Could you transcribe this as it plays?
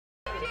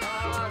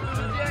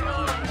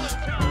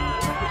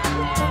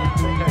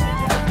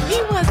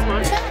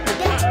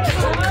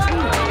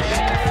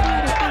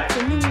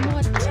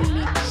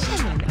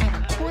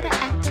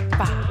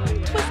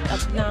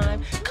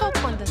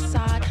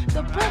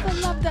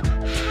the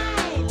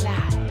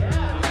highlight.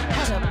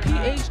 Had a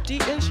PhD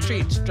in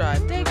street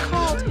stride. They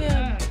called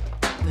him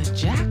the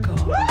Jackal.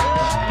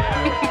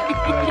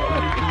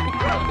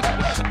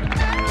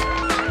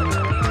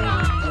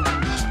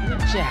 The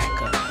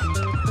Jackal.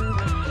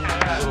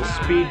 Little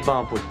speed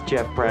bump with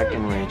Jeff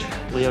Breckenridge.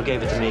 Leo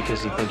gave it to me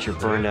because he thinks you're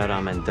burned out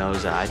on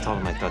Mendoza. I told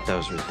him I thought that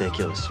was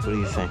ridiculous. What do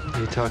you think?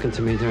 You talking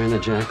to me during the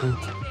Jackal?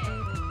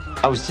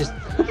 I was just...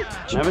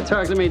 Never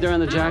talk to me during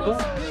the Jackal?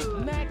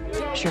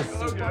 Sure.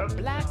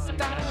 Black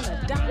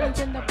style, diamonds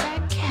in the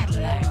back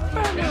Cadillac,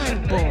 furniture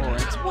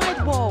boards,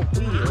 white wall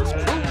wheels,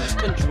 cruise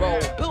control,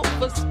 built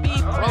for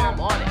speed, chrome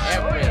on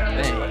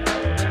everything.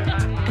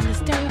 And the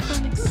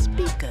stereophonic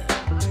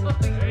speakers.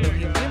 But he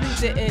really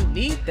didn't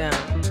need them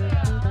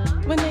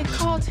when they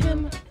called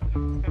him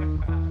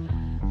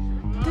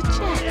the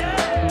Jackal.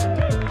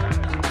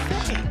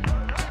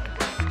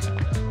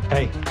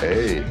 Hey.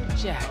 Hey.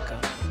 Jackal.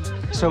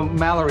 So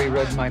Mallory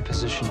read my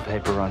position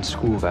paper on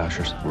school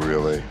vouchers.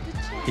 Really?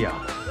 Yeah.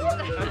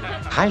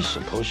 I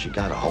suppose she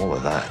got a hold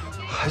of that.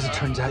 As it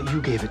turns out,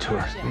 you gave it to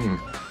her.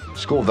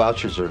 School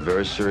vouchers are a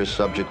very serious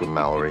subject with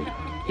Mallory.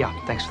 Yeah,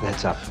 thanks for the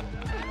heads up.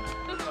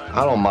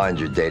 I don't mind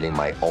you dating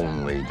my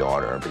only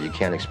daughter, but you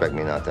can't expect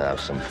me not to have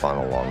some fun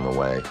along the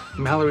way.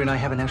 Mallory and I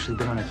haven't actually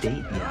been on a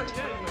date yet.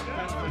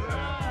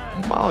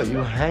 Wow, you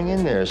hang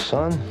in there,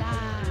 son.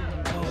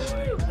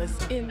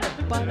 Was in the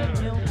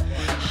buttermilk.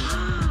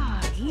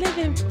 Hard,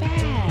 living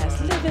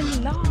fast,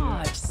 living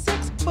large,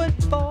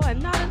 6'4"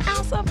 and not an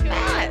ounce of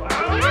fat.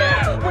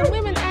 When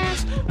women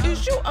ask,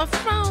 is you a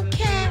frown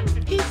cat?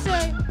 He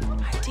say,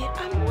 my dear,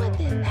 I'm more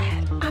than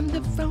that. I'm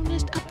the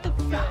fronest of the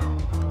frown.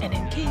 And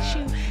in case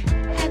you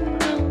hadn't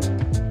known,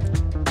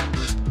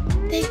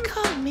 they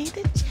call me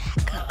the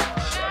Jackal.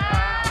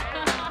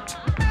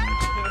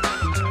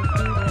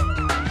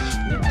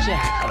 The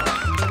Jackal.